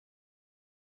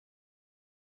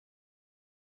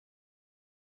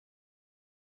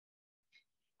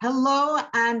Hello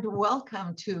and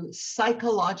welcome to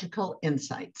Psychological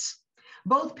Insights.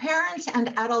 Both parents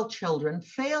and adult children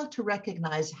fail to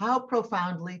recognize how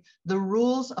profoundly the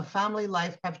rules of family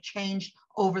life have changed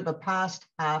over the past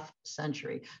half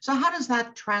century. So how does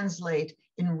that translate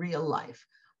in real life?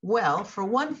 Well, for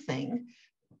one thing,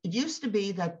 it used to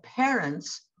be that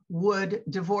parents would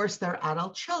divorce their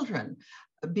adult children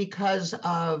because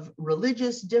of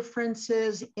religious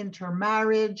differences,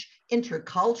 intermarriage,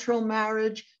 intercultural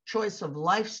marriage, choice of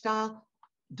lifestyle,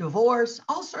 divorce,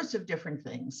 all sorts of different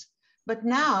things. But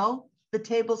now the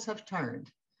tables have turned.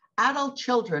 Adult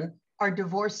children are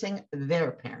divorcing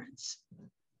their parents.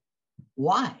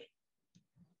 Why?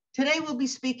 Today we'll be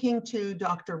speaking to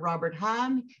Dr. Robert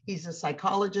Ham. He's a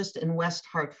psychologist in West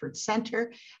Hartford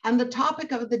Center, and the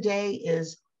topic of the day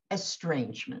is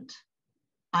estrangement.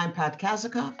 I'm Pat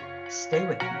Kazikoff. Stay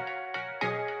with me.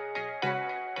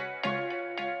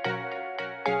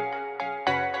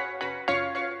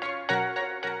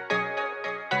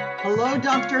 Hello,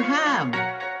 Dr. Ham.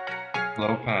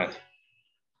 Hello, Pat.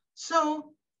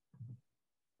 So,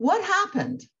 what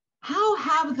happened? How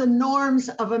have the norms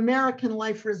of American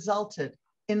life resulted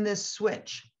in this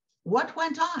switch? What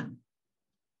went on?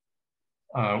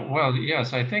 Well,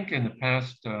 yes, I think in the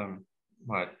past,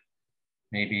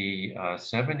 maybe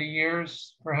 70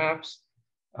 years, perhaps,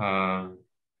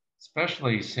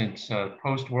 especially since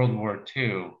post-World War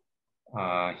II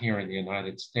here in the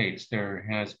United States, there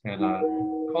has been a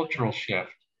cultural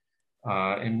shift.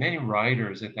 And many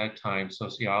writers at that time,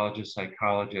 sociologists,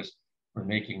 psychologists, were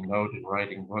making note and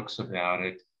writing books about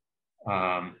it,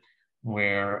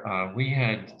 where we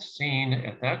had seen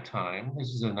at that time, this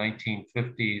is the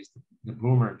 1950s, the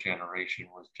boomer generation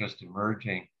was just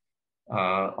emerging,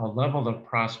 a level of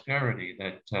prosperity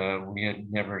that we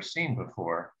had never seen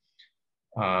before.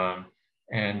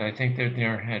 And I think that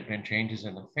there had been changes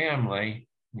in the family,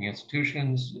 the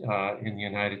institutions in the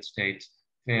United States,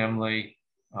 family,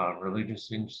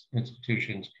 religious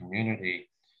institutions, community,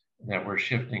 that were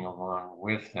shifting along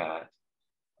with that,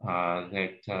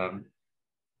 that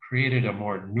created a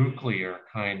more nuclear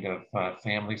kind of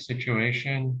family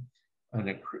situation,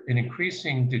 an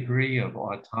increasing degree of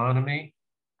autonomy,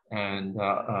 and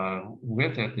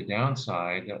with it, the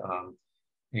downside,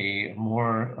 a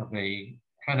more of a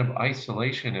kind of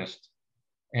isolationist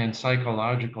and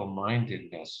psychological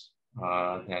mindedness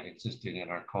that existed in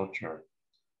our culture.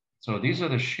 So these are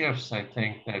the shifts, I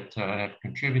think, that have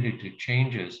contributed to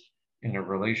changes in the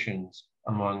relations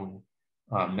among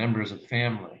members of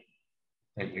family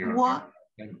that you're.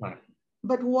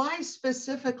 But why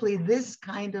specifically this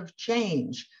kind of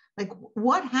change? Like,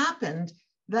 what happened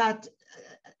that,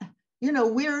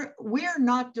 we're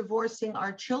not divorcing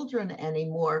our children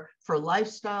anymore for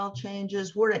lifestyle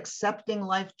changes. We're accepting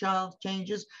lifestyle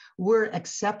changes. We're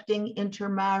accepting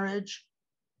intermarriage.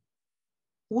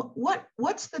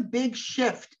 What's the big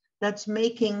shift that's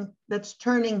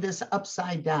turning this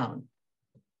upside down?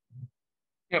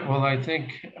 Yeah, well, I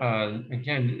think,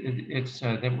 again, it's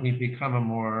that we become a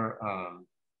more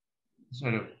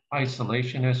sort of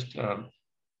isolationist,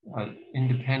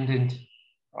 independent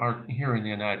art here in the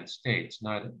United States,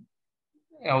 not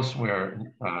elsewhere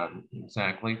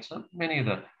exactly. So many of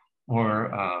the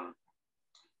more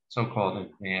so-called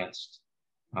advanced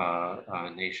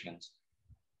nations,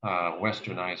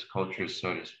 westernized cultures,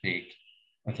 so to speak,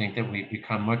 I think that we've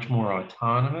become much more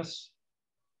autonomous.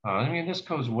 I mean, this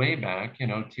goes way back,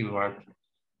 to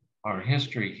our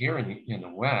history here in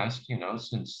the West,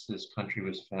 since this country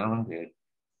was founded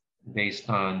based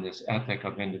on this ethic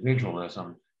of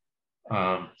individualism.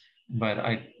 But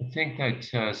I think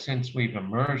that since we've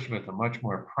emerged with a much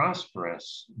more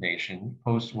prosperous nation,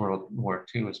 post-World War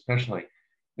II especially,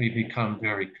 we've become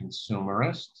very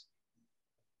consumerist.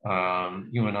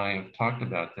 You and I have talked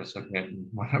about this a bit in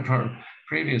one of our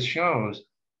previous shows.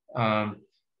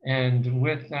 And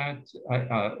with that,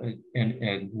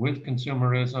 and with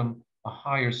consumerism, a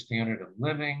higher standard of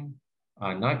living,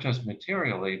 not just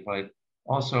materially, but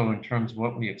also in terms of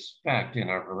what we expect in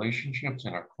our relationships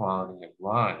and our quality of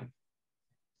life.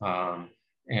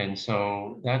 And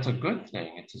so that's a good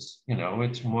thing. It's,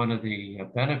 it's one of the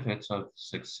benefits of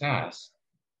success.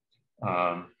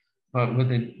 But with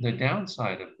the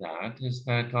downside of that is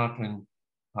that often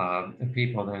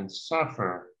people then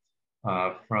suffer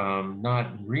from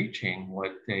not reaching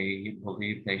what they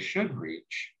believe they should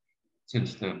reach,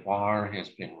 since the bar has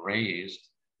been raised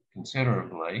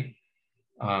considerably.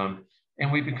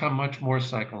 And we become much more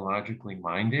psychologically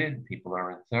minded. People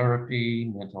are in therapy,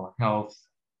 mental health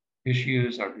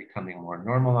issues are becoming more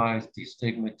normalized,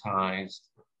 destigmatized.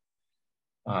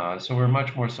 So we're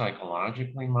much more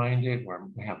psychologically minded.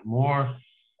 We have more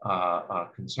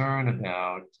concern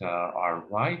about our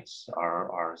rights,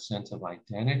 our sense of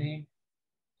identity.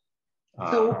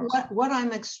 So what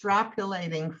I'm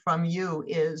extrapolating from you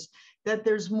is that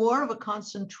there's more of a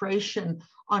concentration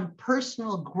on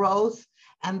personal growth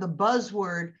and the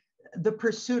buzzword, the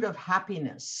pursuit of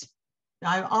happiness.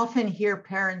 I often hear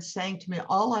parents saying to me,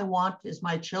 all I want is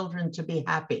my children to be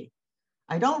happy.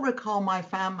 I don't recall my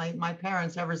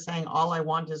parents ever saying, all I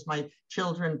want is my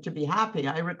children to be happy.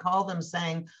 I recall them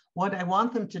saying, what I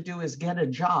want them to do is get a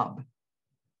job.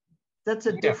 That's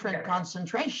a different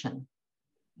concentration.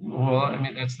 Well, I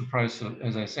mean, that's the price of,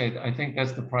 as I say, I think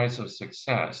that's the price of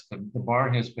success. The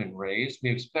bar has been raised. We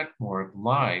expect more of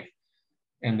life,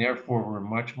 and therefore we're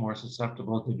much more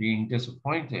susceptible to being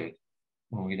disappointed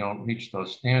when we don't reach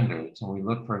those standards. And we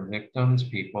look for victims,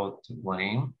 people to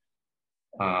blame.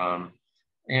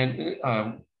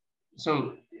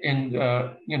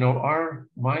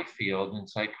 My field in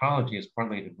psychology is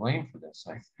partly to blame for this.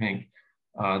 I think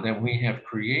that we have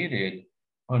created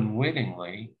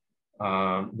unwittingly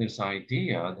this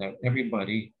idea that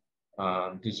everybody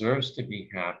deserves to be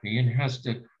happy and has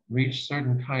to reach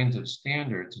certain kinds of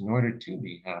standards in order to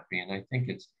be happy. And I think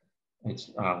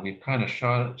we've kind of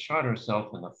shot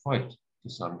ourselves in the foot to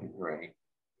some degree.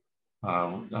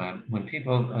 When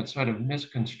people sort of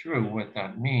misconstrue what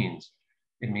that means,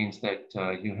 it means that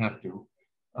you have to,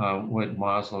 what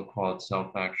Maslow called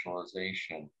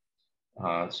self-actualization.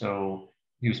 So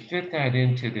you fit that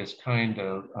into this kind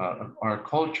of our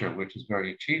culture, which is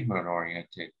very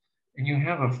achievement-oriented, and you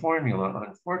have a formula,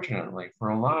 unfortunately, for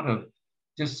a lot of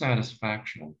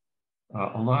dissatisfaction,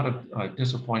 a lot of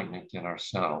disappointment in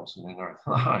ourselves and in our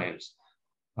lives.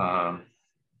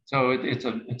 So it's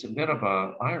a bit of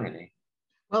an irony.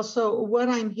 Well, so what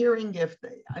I'm hearing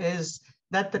is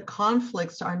that the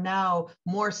conflicts are now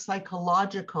more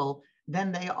psychological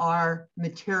than they are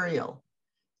material.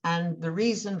 And the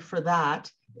reason for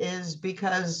that is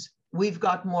because we've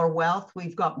got more wealth,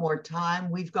 we've got more time,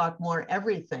 we've got more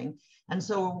everything. And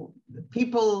so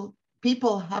people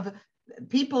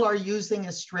are using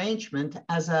estrangement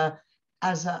as a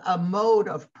mode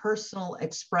of personal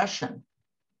expression.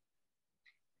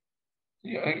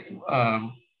 Yeah,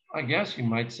 I guess you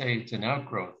might say it's an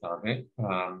outgrowth of it,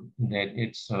 that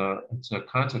it's a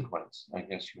consequence, I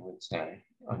guess you would say,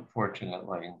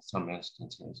 unfortunately, in some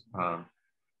instances.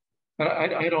 But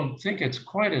I don't think it's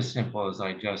quite as simple as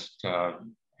I just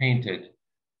painted.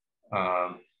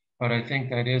 But I think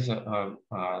that is the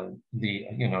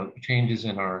changes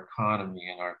in our economy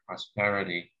and our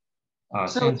prosperity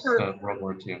since World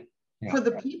War II. Yeah. For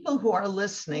the people who are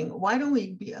listening, why don't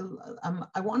we be,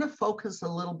 I want to focus a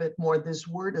little bit more, this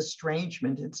word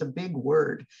estrangement, it's a big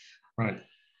word. Right.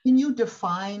 Can you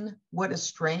define what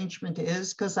estrangement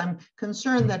is? Because I'm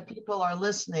concerned that people are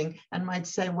listening and might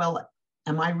say, well,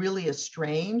 am I really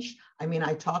estranged? I mean,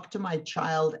 I talk to my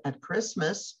child at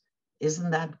Christmas.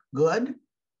 Isn't that good?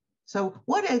 So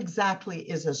what exactly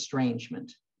is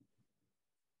estrangement?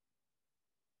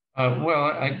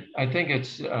 Well, I think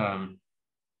it's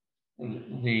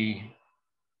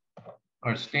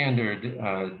our standard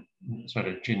sort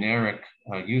of generic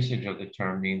usage of the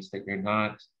term means that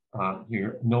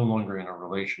you're no longer in a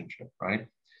relationship, right?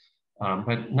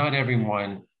 But not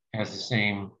everyone has the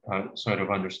same sort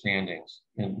of understandings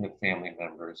with family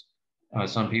members.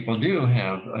 Some people do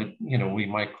have, we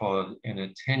might call it an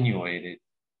attenuated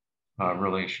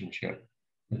relationship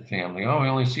with family. Oh, I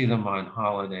only see them on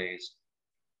holidays.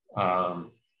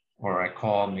 Or I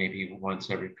call maybe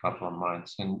once every couple of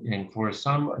months. And for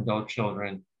some adult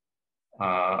children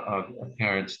of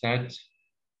parents, that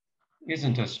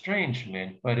isn't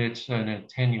estrangement, but it's an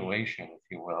attenuation,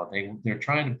 if you will. They're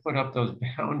trying to put up those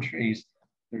boundaries.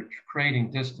 They're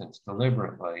creating distance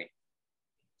deliberately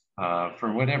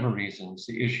for whatever reasons,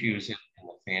 the issues in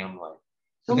the family.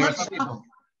 So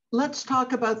let's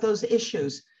talk about those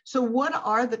issues. So what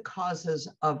are the causes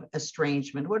of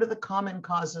estrangement? What are the common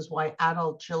causes why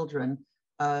adult children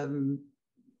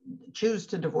choose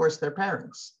to divorce their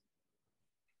parents?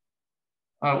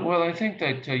 Well, I think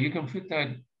that you can put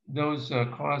those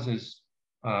causes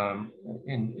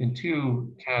in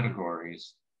two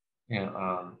categories in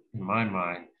my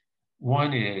mind.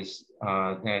 One is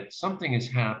that something has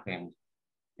happened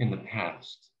in the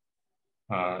past,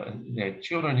 that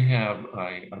children have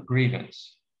a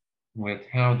grievance with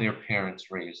how their parents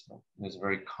raised them. It's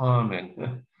very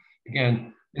common.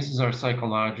 Again, this is our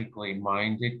psychologically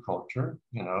minded culture,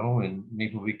 and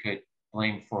maybe we could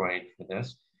blame Freud for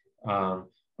this.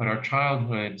 But our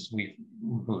childhoods, we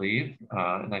believe,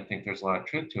 and I think there's a lot of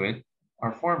truth to it,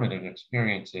 are formative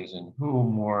experiences, and who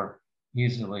more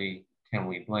easily can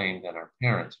we blame than our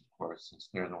parents, of course, since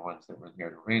they're the ones that were there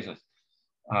to raise us.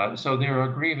 So there are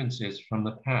grievances from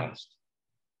the past.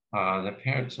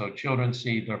 So children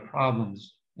see their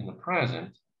problems in the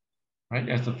present, right,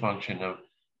 as a function of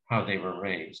how they were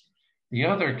raised. The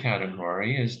other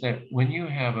category is that when you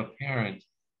have a parent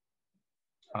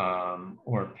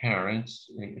or parents,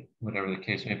 whatever the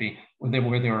case may be,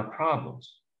 where there are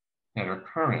problems that are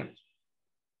current,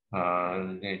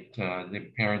 that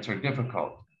the parents are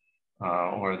difficult,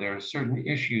 or there are certain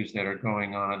issues that are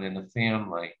going on in the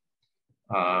family,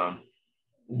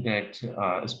 that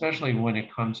especially when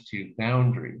it comes to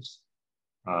boundaries,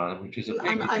 which is a big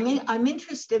issue. I'm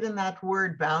interested in that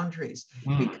word boundaries,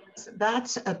 because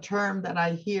that's a term that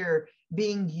I hear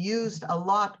being used a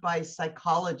lot by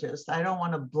psychologists. I don't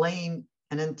want to blame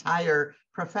an entire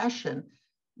profession,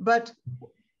 but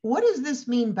what does this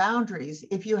mean, boundaries?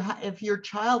 If your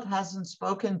child hasn't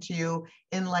spoken to you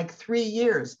in like 3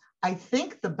 years, I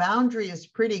think the boundary is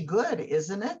pretty good,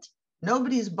 isn't it?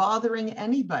 Nobody's bothering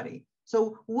anybody.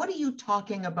 So what are you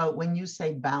talking about when you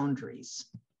say boundaries?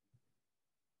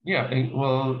 Yeah,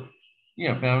 well,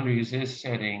 yeah, boundaries is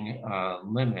setting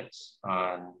limits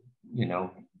on,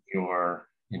 your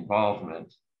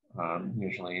involvement,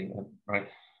 usually, right?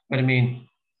 But I mean,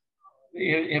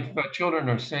 if children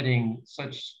are setting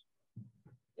such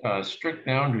strict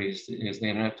boundaries, is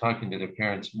they're not talking to their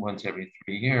parents once every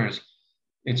 3 years,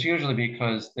 it's usually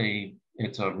because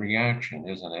it's a reaction,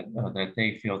 isn't it? That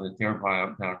they feel that their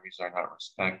boundaries are not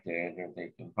respected or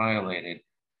they've been violated.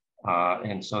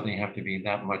 And so they have to be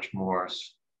that much more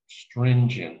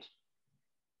stringent,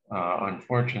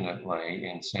 unfortunately,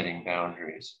 in setting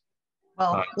boundaries.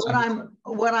 Well,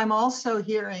 what I'm also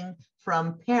hearing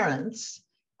from parents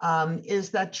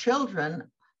is that children,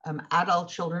 adult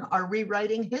children, are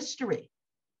rewriting history.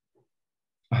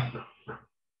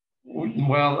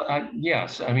 Well,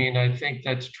 yes, I mean, I think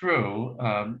that's true,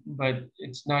 but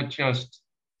it's not just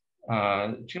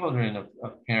children of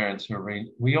parents who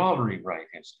we all rewrite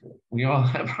history. We all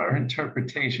have our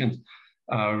interpretations.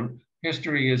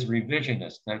 History is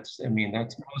revisionist. That's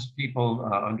most people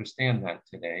understand that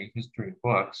today. History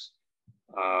books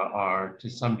are to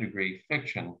some degree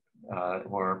fiction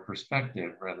or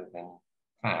perspective rather than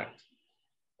fact.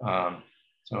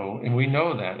 And we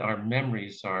know that our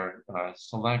memories are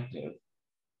selective.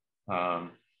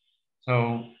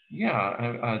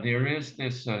 There is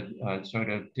this sort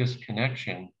of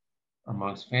disconnection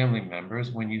amongst family members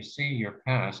when you see your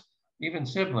past, even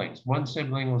siblings. One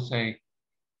sibling will say,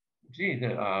 gee,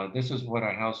 this is what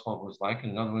our household was like,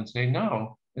 and another one say,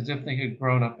 no, as if they had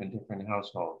grown up in different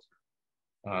households.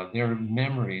 Their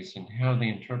memories and how they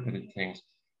interpreted things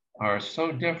are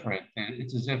so different that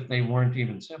it's as if they weren't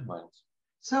even siblings.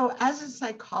 So as a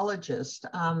psychologist,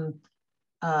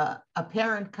 a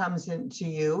parent comes into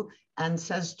you and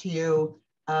says to you,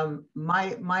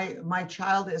 my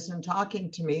child isn't talking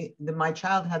to me. My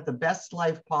child had the best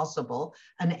life possible,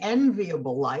 an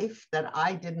enviable life that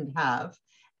I didn't have.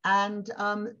 And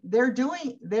they're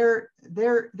doing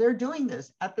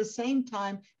this. At the same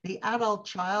time, the adult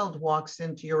child walks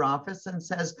into your office and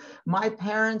says, my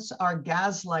parents are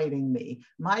gaslighting me.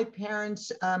 My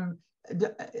parents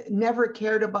never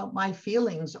cared about my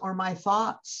feelings or my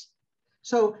thoughts.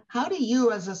 So how do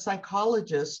you, as a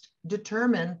psychologist,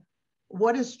 determine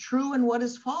what is true and what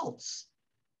is false?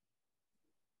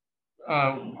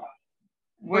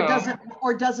 Or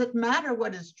does it matter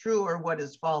what is true or what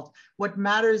is false? What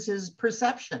matters is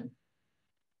perception.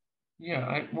 Yeah,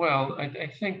 I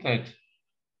think that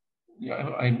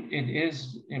it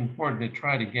is important to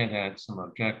try to get at some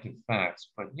objective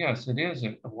facts, but yes, it is.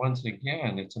 Once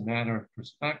again, it's a matter of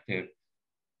perspective.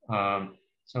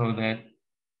 So that,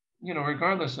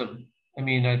 regardless of, I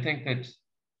think that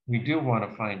we do want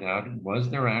to find out, was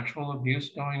there actual abuse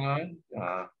going on?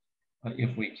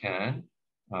 If we can.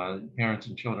 Parents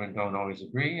and children don't always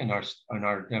agree, and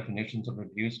our definitions of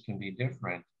abuse can be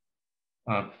different.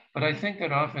 But I think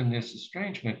that often this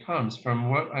estrangement comes from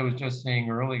what I was just saying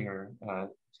earlier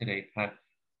today, Pat,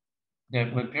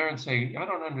 that when parents say, I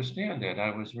don't understand it,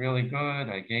 I was really good,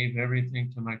 I gave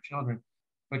everything to my children,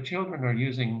 but children are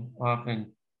using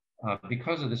often,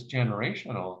 because of this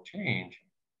generational change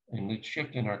and the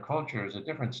shift in our culture, is a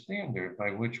different standard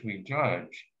by which we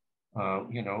judge,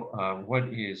 what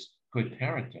is good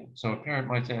parenting. So a parent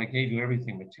might say, I gave you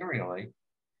everything materially,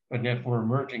 but if we're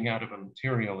emerging out of a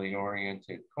materially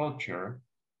oriented culture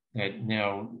that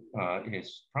now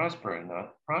is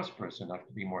prosperous enough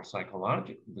to be more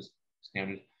psychological, the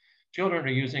standards, children are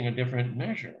using a different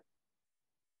measure.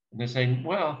 And they're saying,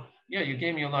 well, yeah, you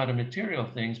gave me a lot of material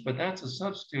things, but that's a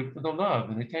substitute for the love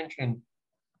and attention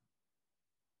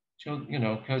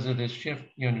children, because of this shift,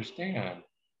 you understand.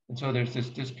 And so there's this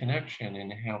disconnection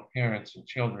in how parents and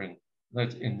children,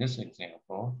 let's in this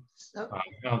example, So,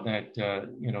 how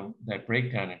that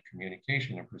breakdown in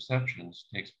communication and perceptions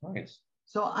takes place.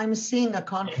 so I'm seeing a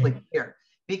conflict here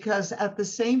because at the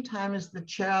same time as the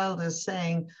child is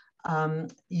saying,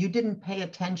 you didn't pay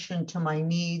attention to my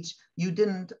needs, you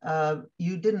didn't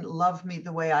love me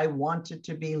the way I wanted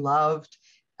to be loved.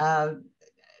 Uh,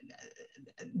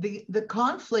 the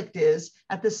conflict is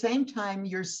at the same time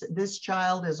this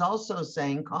child is also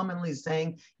saying, commonly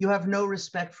saying, you have no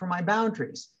respect for my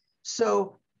boundaries.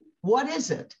 So what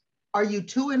is it? Are you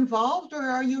too involved or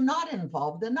are you not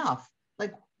involved enough?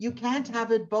 Like, you can't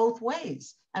have it both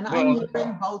ways, and I'm Well,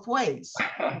 hearing both ways.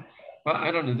 well, I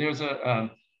don't know.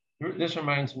 This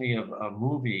reminds me of a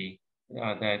movie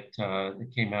that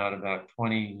came out about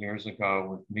 20 years ago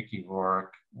with Mickey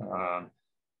Rourke,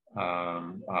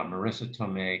 Marissa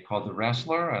Tomei, called The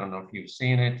Wrestler. I don't know if you've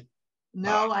seen it.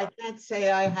 No, I can't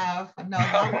say I have. No,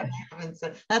 that one I haven't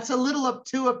said. That's a little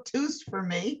too obtuse for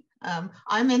me.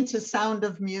 I'm into Sound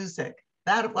of Music.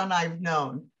 That one I've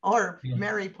known, or Yeah.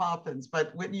 Mary Poppins,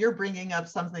 but when you're bringing up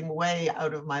something way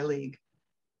out of my league.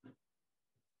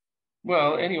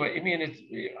 Well, anyway, I mean,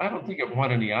 I don't think it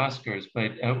won any Oscars,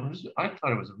 but I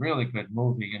thought it was a really good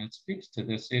movie, and it speaks to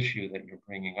this issue that you're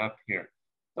bringing up here.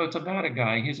 So it's about a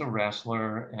guy, he's a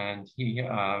wrestler, and he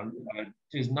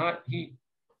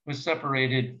was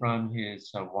separated from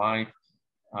his wife.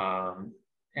 Um,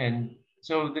 and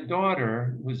so the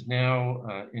daughter was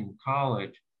now in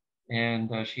college, and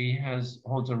she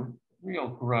holds a real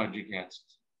grudge against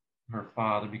her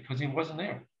father because he wasn't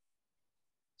there.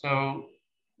 So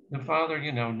the father,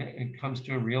 comes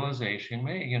to a realization,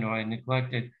 hey, I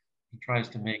neglected, he tries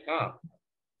to make up.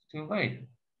 It's too late.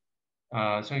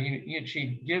 So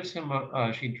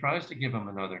she tries to give him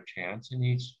another chance, and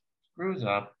he screws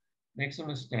up, makes a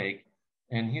mistake,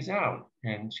 and he's out.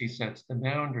 And she sets the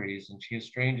boundaries, and she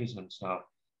estranges himself.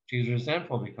 She's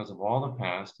resentful because of all the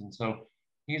past, and so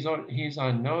he's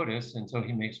on notice, and so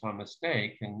he makes one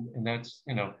mistake, and that's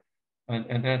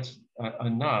and that's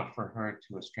enough for her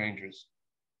to estrange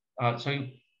so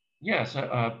yes,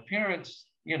 parents,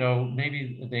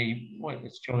 maybe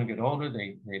as children get older,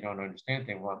 they don't understand,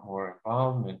 they want more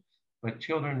involvement. But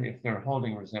children, if they're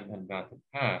holding resentment about the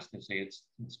past, they say it's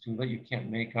too late. You can't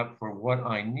make up for what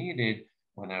I needed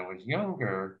when I was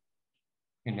younger,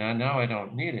 and now I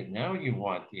don't need it. Now you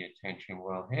want the attention.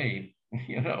 Well, hey,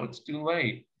 it's too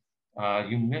late.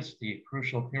 You missed the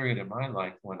crucial period of my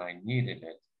life when I needed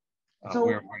it. So,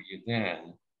 Where were you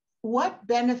then? what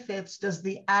benefits does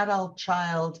the adult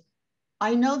child?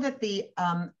 I know that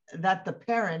the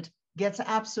parent gets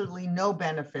absolutely no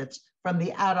benefits from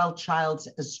the adult child's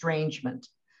estrangement,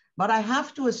 but I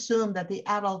have to assume that the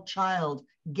adult child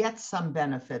gets some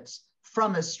benefits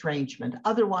from estrangement.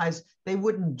 Otherwise, they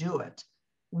wouldn't do it.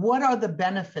 What are the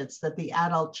benefits that the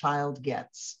adult child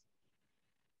gets?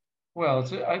 Well,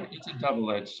 it's a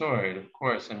double-edged sword, of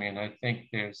course. I mean, I think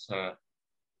there's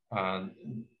uh,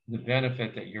 the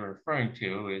benefit that you're referring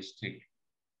to is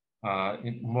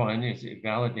one is it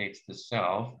validates the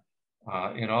self.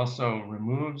 It also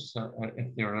removes,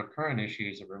 if there are current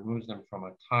issues, it removes them from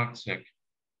a toxic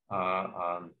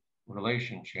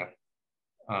relationship.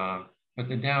 But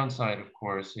the downside, of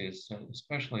course, is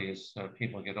especially as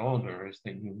people get older, is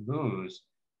that you lose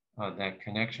that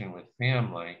connection with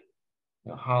family,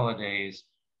 the holidays,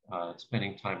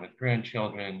 spending time with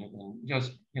grandchildren, and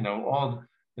just all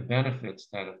the benefits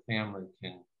that a family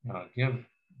can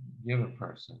give a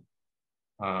person.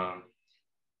 Um,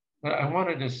 but I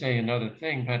wanted to say another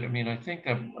thing. But I mean, I think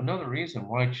that another reason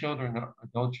why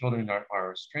adult children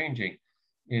are estranging,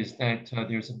 is that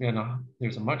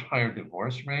there's a much higher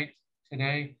divorce rate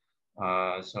today.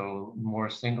 So more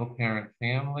single parent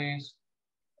families,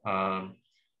 um,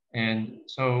 and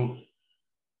so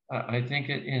I think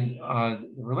in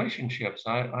relationships,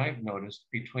 I've noticed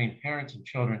between parents and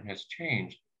children has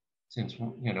changed since,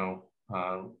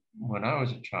 when I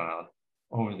was a child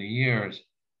over the years.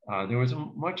 There was a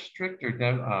much stricter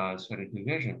sort of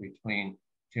division between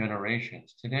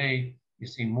generations. Today, you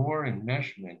see more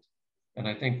enmeshment, and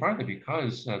I think partly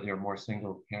because there are more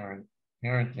single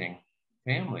parenting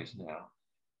families now,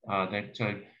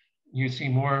 that you see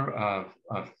more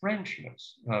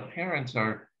friendships. Parents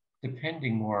are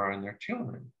depending more on their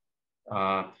children.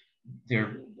 Uh,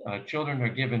 their children are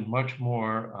given much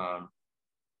more,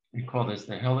 we call this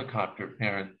the helicopter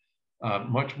parent,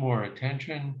 much more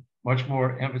attention, much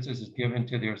more emphasis is given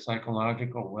to their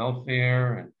psychological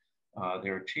welfare and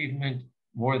their achievement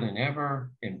more than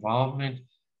ever, involvement.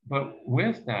 But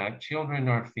with that, children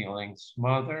are feeling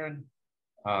smothered,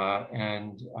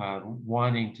 and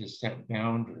wanting to set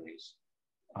boundaries.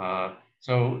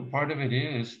 So part of it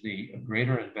is the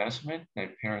greater investment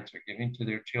that parents are giving to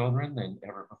their children than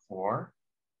ever before.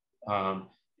 Um,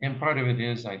 and part of it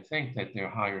is, I think, that their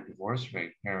higher divorce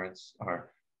rate, parents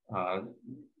are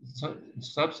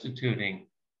substituting,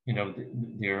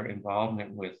 their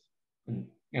involvement with,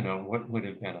 what would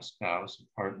have been a spouse, a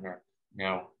partner,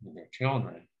 now with their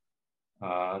children,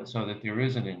 so that there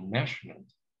is an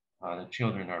enmeshment that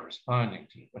children are responding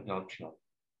to, adult children.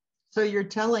 So you're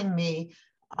telling me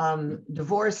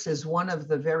divorce is one of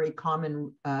the very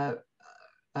common,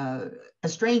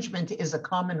 estrangement is a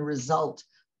common result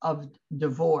of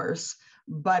divorce,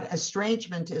 but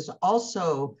estrangement is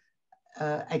also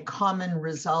a common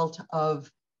result of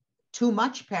too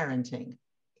much parenting,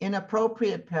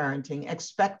 inappropriate parenting,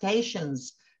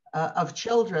 expectations of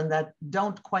children that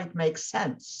don't quite make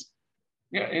sense.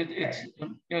 Yeah,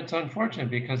 it's unfortunate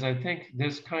because I think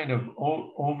this kind of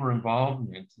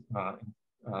over-involvement of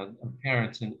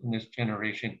parents in this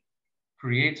generation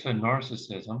creates a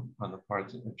narcissism on the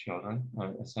parts of the children,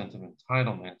 a sense of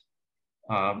entitlement.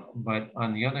 But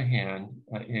on the other hand,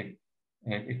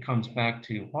 it comes back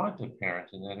to haunt a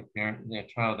parent, and that their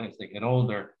child, as they get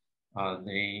older,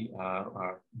 they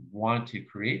want to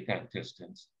create that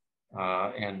distance,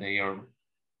 and they are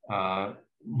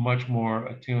much more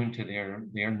attuned to their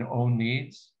own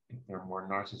needs, if they're more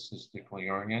narcissistically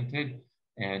oriented,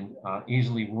 and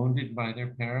easily wounded by their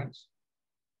parents.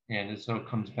 And so it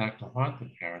comes back to haunt the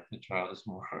parent. The child is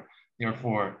more,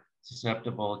 therefore,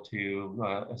 susceptible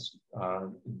to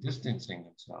distancing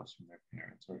themselves from their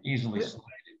parents, or easily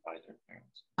slighted by their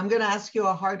parents. I'm going to ask you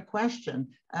a hard question.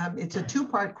 It's a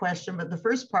two-part question, but the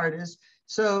first part is,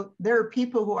 so there are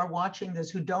people who are watching this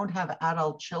who don't have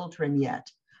adult children yet.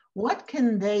 What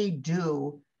can they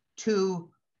do to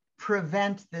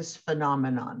prevent this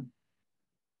phenomenon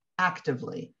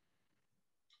actively?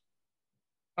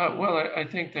 Well, I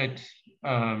think that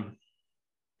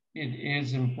it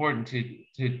is important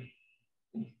to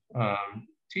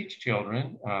teach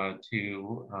children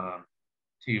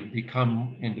to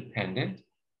become independent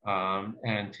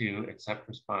and to accept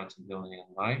responsibility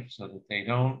in life, so that they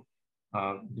don't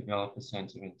develop a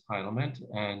sense of entitlement.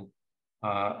 And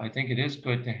I think it is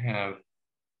good to have,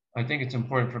 I think it's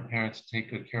important for parents to take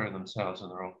good care of themselves in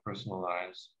their own personal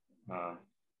lives,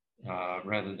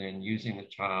 rather than using the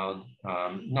child,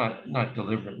 not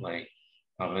deliberately,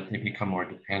 but they become more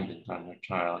dependent on their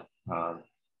child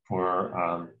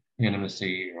for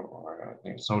intimacy or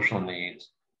their social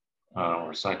needs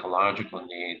or psychological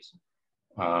needs.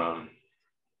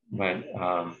 But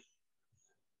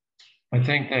I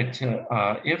think that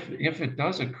if it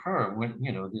does occur, when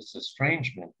this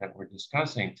estrangement that we're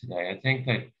discussing today, I think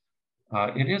that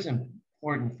it is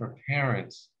important for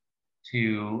parents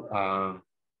to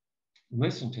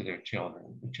listen to their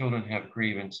children. The children have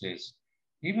grievances,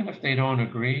 even if they don't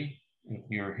agree. If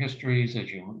your histories, as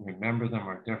you remember them,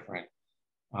 are different,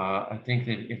 I think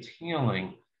that it's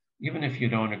healing, even if you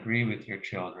don't agree with your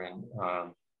children.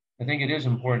 I think it is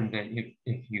important that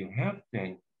if you have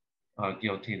been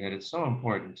guilty, that it's so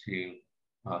important to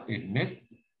admit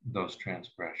those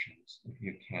transgressions if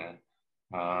you can.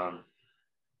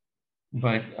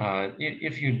 But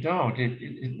if you don't, at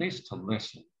least to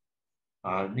listen.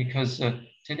 Because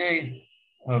today,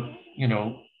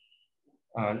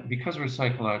 because we're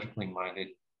psychologically minded,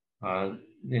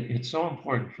 it's so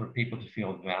important for people to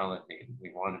feel validated.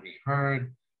 We want to be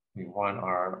heard. We want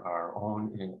our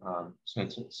own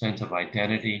sense of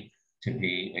identity to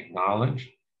be acknowledged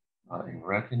and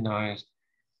recognized.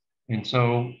 And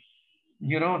so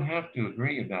you don't have to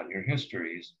agree about your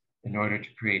histories in order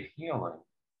to create healing.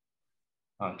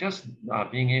 Just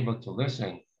being able to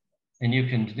listen, and you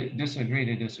can disagree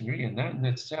to disagree, and that in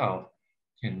itself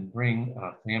can bring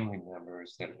family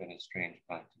members that have been estranged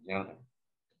back together.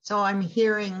 So I'm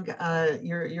hearing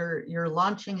you're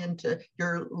launching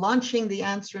the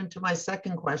answer into my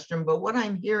second question, but what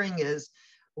I'm hearing is,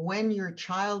 when your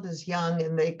child is young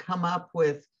and they come up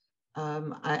with,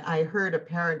 I heard a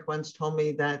parent once told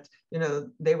me that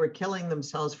they were killing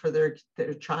themselves for their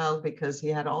child because he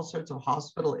had all sorts of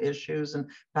hospital issues and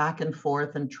back and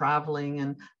forth and traveling,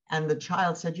 and the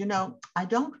child said, I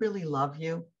don't really love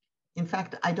you. In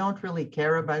fact, I don't really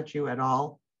care about you at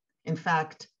all. In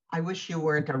fact, I wish you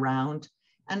weren't around.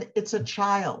 And it's a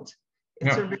child.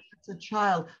 It's a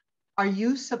child. Are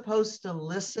you supposed to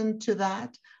listen to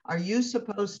that? Are you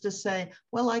supposed to say,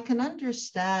 well, I can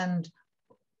understand?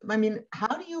 I mean,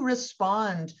 how do you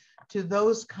respond to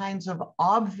those kinds of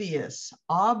obvious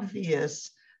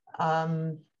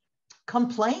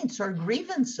complaints or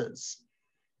grievances?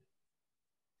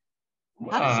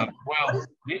 How does Well,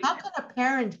 how can a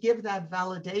parent give that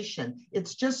validation?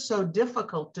 It's just so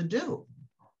difficult to do.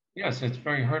 yes, it's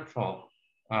very hurtful.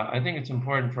 I think it's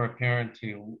important for a parent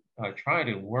to try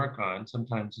to work on.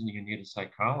 Sometimes you need a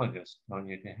psychologist, don't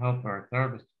you, to help, or a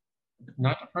therapist,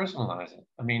 not to personalize it.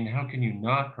 I mean, how can you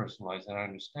not personalize it? I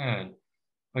understand,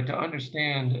 but to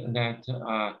understand that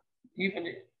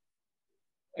even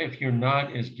if you're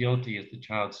not as guilty as the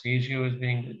child sees you as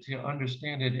being, to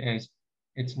understand it as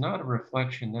it's not a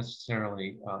reflection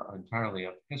necessarily entirely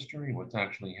of history, what's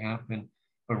actually happened,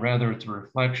 but rather it's a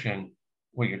reflection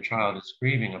what your child is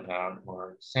grieving about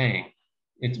or saying.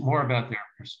 It's more about their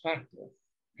perspective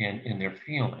and their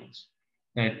feelings.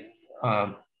 That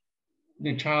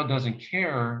the child doesn't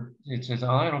care. It says,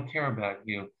 "Oh, I don't care about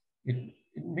you." It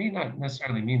may not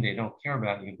necessarily mean they don't care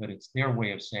about you, but it's their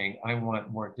way of saying, "I want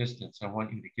more distance. I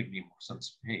want you to give me some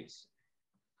space."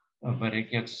 But it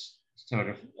gets sort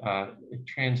of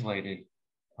translated,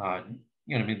 uh,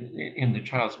 in the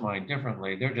child's mind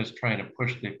differently. They're just trying to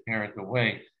push the parent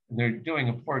away, and they're doing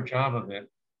a poor job of it.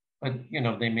 But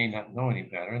they may not know any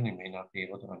better, and they may not be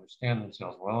able to understand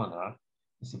themselves well enough.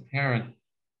 It's the parent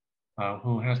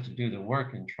who has to do the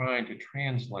work in trying to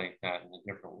translate that in a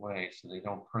different way so they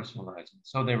don't personalize it.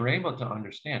 So they were able to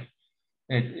understand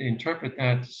and interpret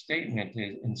that statement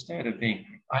is, instead of being,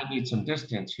 I need some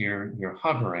distance, you're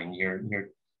hovering, you're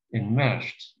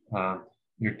enmeshed,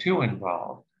 you're too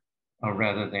involved,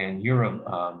 rather than you're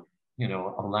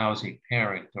a lousy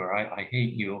parent, or I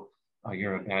hate you,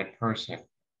 you're a bad person.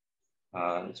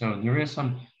 So there is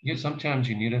sometimes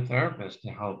you need a therapist to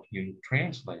help you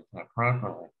translate that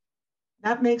properly.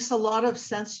 That makes a lot of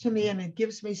sense to me, and it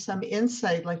gives me some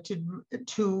insight, like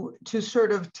to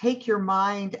sort of take your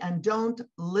mind and don't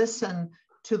listen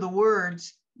to the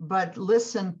words, but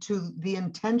listen to the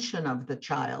intention of the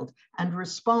child and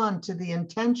respond to the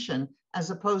intention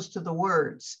as opposed to the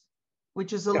words,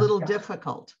 which is a little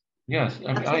difficult. Yes,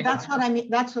 That's what I mean.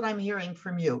 That's what I'm hearing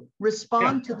from you.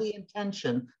 Respond to the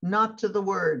intention, not to the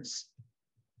words.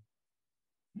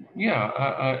 Yeah,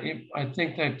 I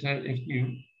think that if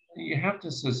you have to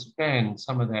suspend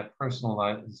some of that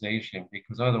personalization,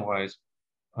 because otherwise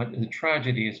the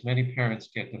tragedy is many parents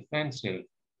get defensive.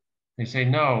 They say,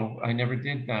 "No, I never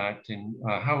did that," and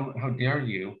how dare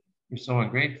you? You're so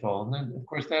ungrateful. And then of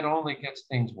course that only gets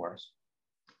things worse.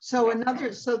 So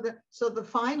the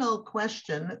final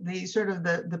question, the sort of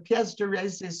the pièce de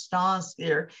résistance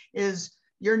here is,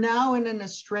 you're now in an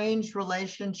estranged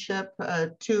relationship,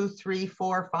 2, 3,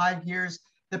 4, 5 years.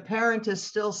 The parent is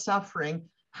still suffering.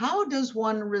 How does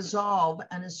one resolve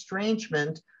an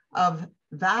estrangement of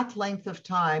that length of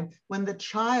time when the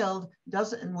child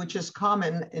doesn't, which is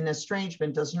common in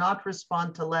estrangement, does not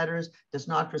respond to letters, does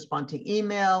not respond to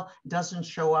email, doesn't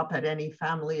show up at any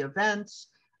family events?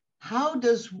 How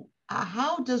does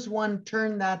one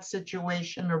turn that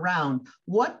situation around?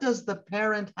 What does the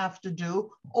parent have to do,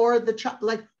 or the child?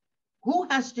 Like, who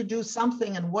has to do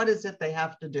something, and what is it they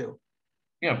have to do?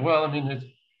 Yeah, well, I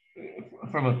mean,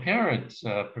 from a parent's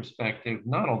perspective,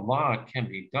 not a lot can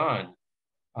be done.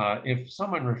 If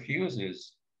someone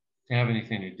refuses to have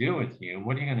anything to do with you,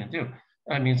 what are you going to do?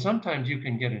 I mean, sometimes you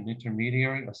can get an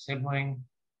intermediary, a sibling,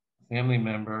 a family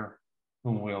member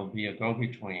who will be a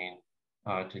go-between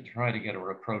to try to get a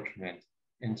rapprochement.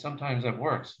 And sometimes that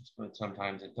works, but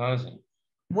sometimes it doesn't.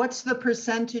 What's the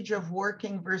percentage of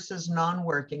working versus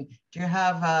non-working? Do you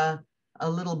have a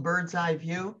little bird's eye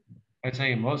view? I'd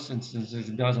say in most instances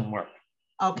it doesn't work.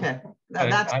 Okay,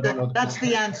 that's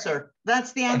the answer.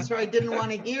 That's the answer I didn't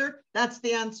want to hear. That's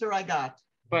the answer I got.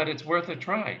 But it's worth a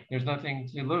try. There's nothing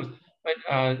to lose. But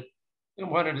I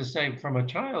wanted to say, from a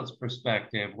child's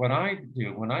perspective, what I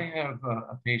do when I have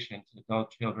a patient,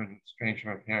 adult children estranged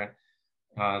from a parent,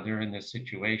 they're in this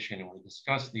situation, and we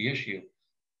discuss the issue.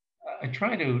 I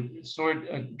try to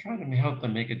try to help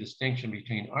them make a distinction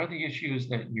between, are the issues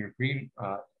that your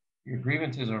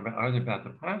grievances are they about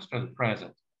the past or the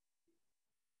present?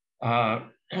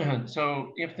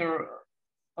 So if they're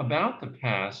about the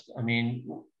past, I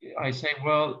mean, I say,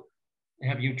 well,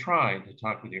 have you tried to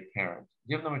talk with your parent?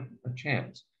 Give them a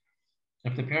chance.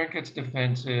 If the parent gets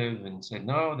defensive and said,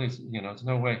 no, there's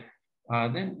no way,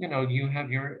 then, you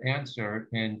have your answer,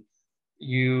 and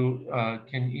you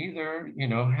can either,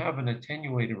 have an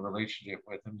attenuated relationship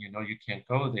with them, you can't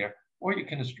go there, or you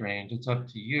can estrange. It's up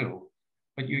to you.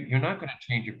 But you're not going to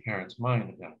change your parents'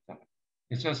 mind about that.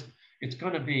 It's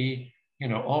going to be,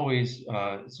 always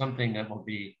something that will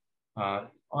be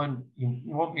you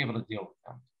won't be able to deal with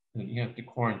that. You have to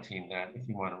quarantine that if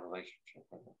you want a relationship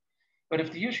with them. But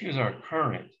if the issues are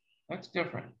current, that's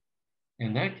different.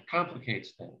 And that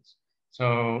complicates things.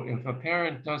 So if a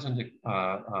parent doesn't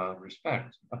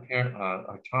respect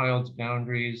a child's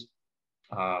boundaries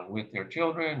with their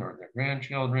children or their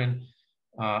grandchildren,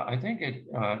 I think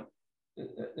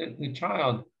the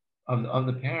child of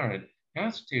the parent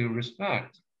has to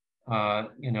respect, has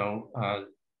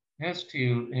to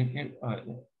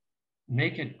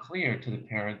make it clear to the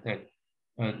parent that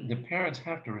the parents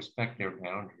have to respect their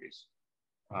boundaries.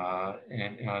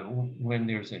 When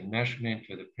there's enmeshment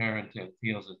or the parent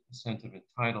feels a sense of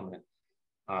entitlement,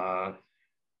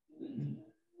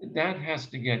 that has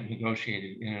to get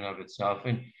negotiated in and of itself.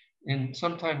 And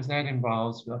sometimes that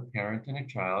involves a parent and a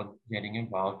child getting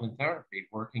involved in therapy,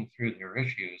 working through their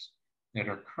issues that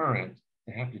are current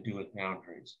that have to do with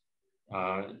boundaries.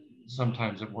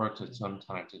 Sometimes it works and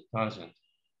sometimes it doesn't.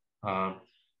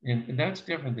 And that's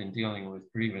different than dealing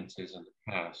with grievances in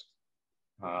the past,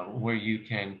 where you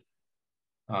can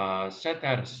set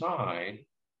that aside.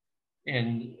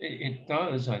 And it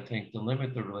does, I think,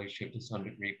 delimit the relationship to some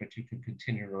degree, but you can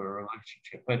continue a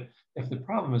relationship. But if the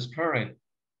problem is current,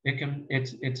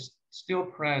 it's still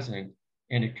present,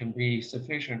 and it can be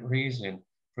sufficient reason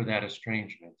for that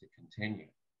estrangement to continue.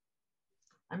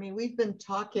 I mean, we've been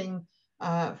talking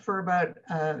for about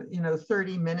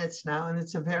 30 minutes now, and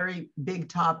it's a very big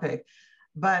topic.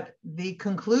 But the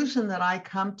conclusion that I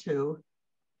come to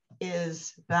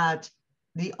is that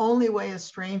the only way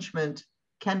estrangement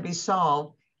can be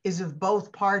solved is if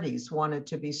both parties want it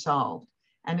to be solved.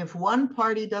 And if one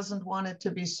party doesn't want it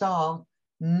to be solved,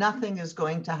 nothing is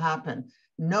going to happen.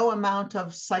 No amount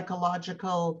of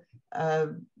psychological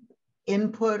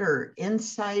input or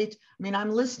insight. I mean, I'm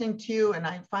listening to you and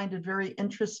I find it very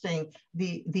interesting,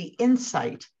 the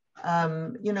insight,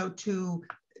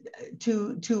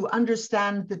 to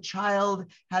understand the child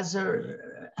has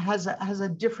a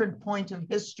different point of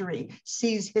history,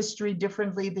 sees history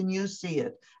differently than you see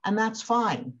it. And that's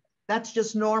fine. That's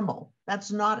just normal.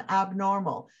 That's not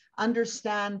abnormal.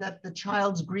 Understand that the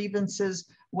child's grievances,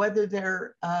 whether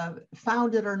they're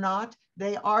founded or not,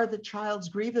 they are the child's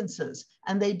grievances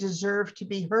and they deserve to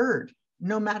be heard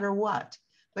no matter what.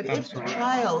 But if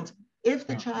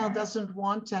the child doesn't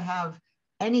want to have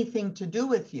anything to do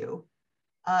with you,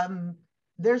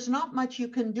 there's not much you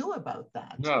can do about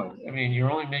that. No, I mean,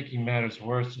 you're only making matters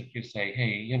worse if you say,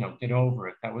 hey, get over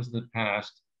it. That was the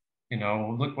past.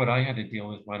 Look what I had to deal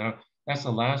with that's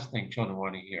the last thing children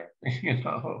want to hear.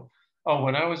 Oh,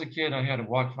 when I was a kid, I had to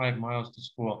walk 5 miles to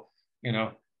school.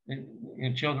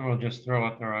 And children will just throw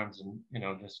up their arms and,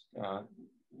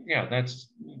 that's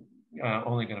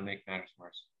only going to make matters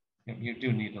worse. You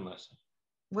do need to listen.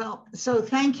 Well, so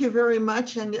thank you very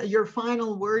much. And your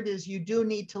final word is you do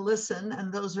need to listen.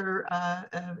 And those are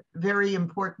very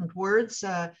important words.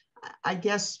 I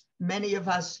guess many of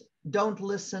us don't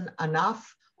listen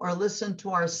enough or listen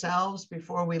to ourselves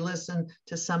before we listen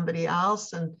to somebody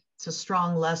else. And it's a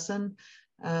strong lesson.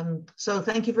 So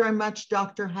thank you very much,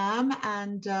 Dr. Ham.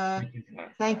 And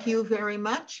thank you very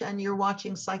much. And you're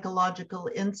watching Psychological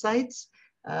Insights.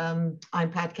 I'm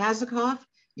Pat Kazikoff.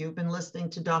 You've been listening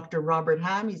to Dr. Robert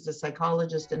Ham. He's a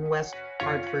psychologist in West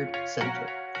Hartford Center.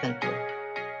 Thank you.